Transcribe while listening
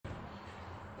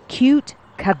Cute,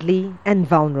 cuddly and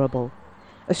vulnerable.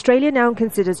 Australia now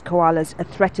considers koalas a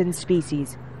threatened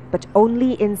species, but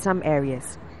only in some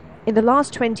areas. In the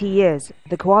last 20 years,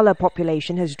 the koala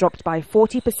population has dropped by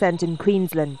 40% in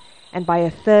Queensland and by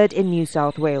a third in New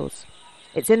South Wales.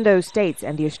 It's in those states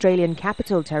and the Australian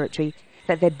Capital Territory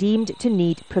that they're deemed to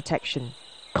need protection.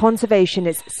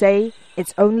 Conservationists say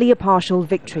it's only a partial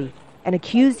victory and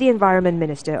accuse the Environment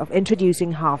Minister of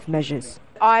introducing half measures.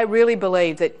 I really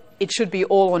believe that it should be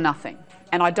all or nothing,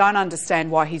 and I don't understand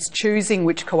why he's choosing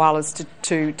which koalas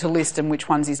to list and which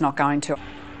ones he's not going to.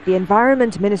 The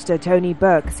Environment Minister, Tony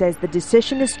Burke, says the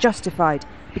decision is justified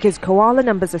because koala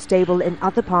numbers are stable in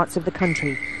other parts of the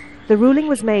country. The ruling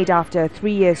was made after a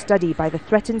 3-year study by the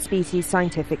Threatened Species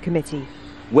Scientific Committee.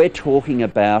 We're talking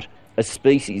about a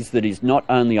species that is not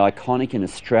only iconic in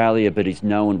Australia but is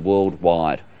known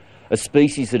worldwide. A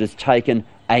species that has taken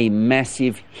a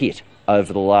massive hit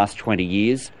over the last 20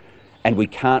 years, and we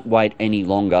can't wait any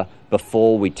longer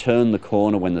before we turn the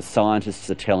corner when the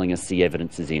scientists are telling us the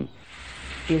evidence is in.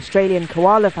 The Australian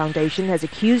Koala Foundation has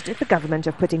accused the government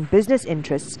of putting business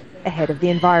interests ahead of the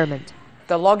environment.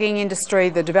 The logging industry,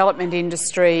 the development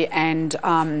industry and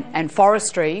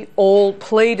forestry all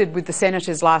pleaded with the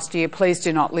senators last year, please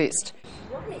do not list.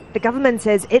 The government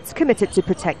says it's committed to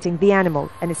protecting the animal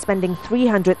and is spending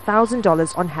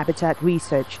 $300,000 on habitat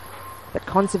research. But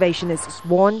conservationists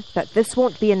warn that this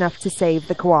won't be enough to save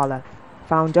the koala,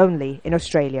 found only in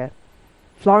Australia.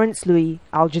 Florence Looi,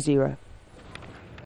 Al Jazeera.